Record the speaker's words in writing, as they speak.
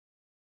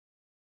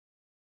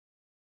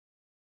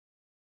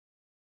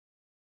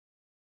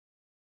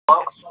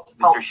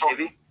Mr.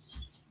 Schave?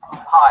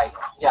 Hi.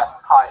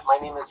 Yes. Hi. My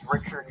name is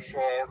Richard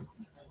Schave.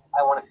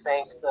 I want to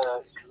thank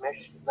the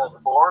commission, the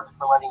board,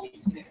 for letting me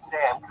speak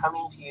today. I'm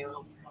coming to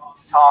you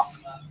to talk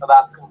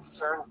about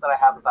concerns that I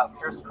have about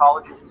Pierce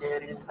College's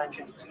stated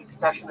intention to each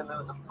session to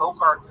move the folk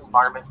art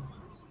environment,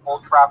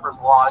 Old Trappers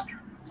Lodge,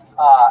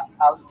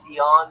 out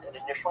beyond an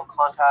initial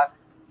contact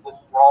with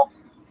Rolf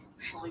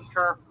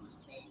Schlechter, who's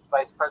the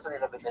Vice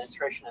President of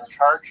Administration in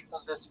charge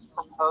of this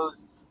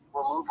proposed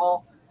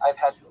removal. I've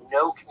had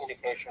no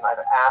communication. I've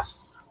asked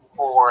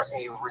for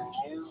a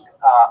renewed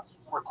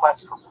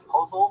request for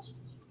proposals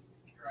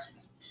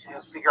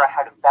to figure out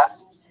how to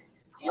best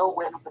deal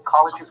with the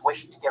college's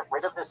wish to get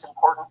rid of this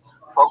important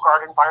folk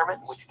art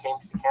environment, which came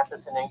to the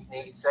campus in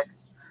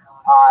 1986.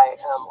 I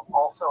am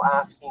also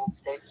asking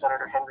State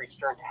Senator Henry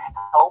Stern to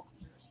help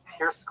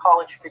Pierce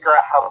College figure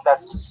out how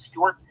best to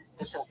steward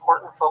this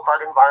important folk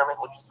art environment,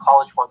 which the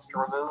college wants to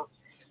remove,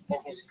 and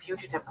his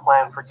putative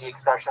plan for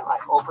deaccession I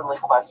openly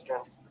question.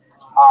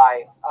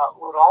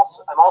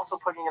 I'm also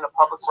putting in a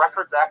Public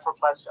Records Act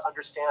request to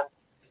understand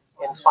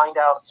and find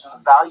out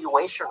the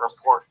valuation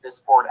report this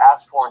board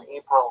asked for in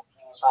April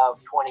of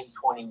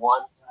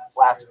 2021,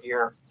 last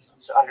year,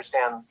 to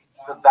understand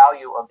the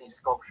value of these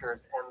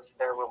sculptures and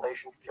their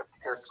relationship to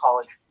Pierce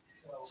College.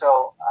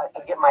 So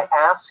again, my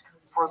ask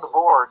for the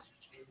board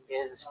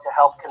is to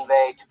help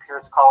convey to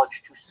Pierce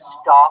College to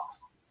stop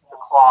the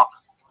clock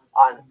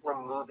on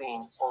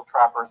removing Old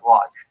Trappers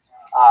Lodge,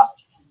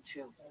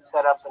 to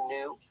set up a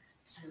new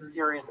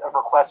series of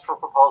requests for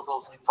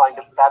proposals to find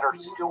a better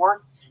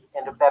steward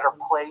and a better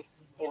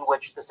place in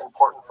which this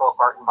important folk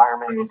art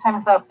environment. Your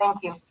time's up.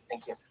 Thank you.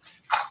 Thank you.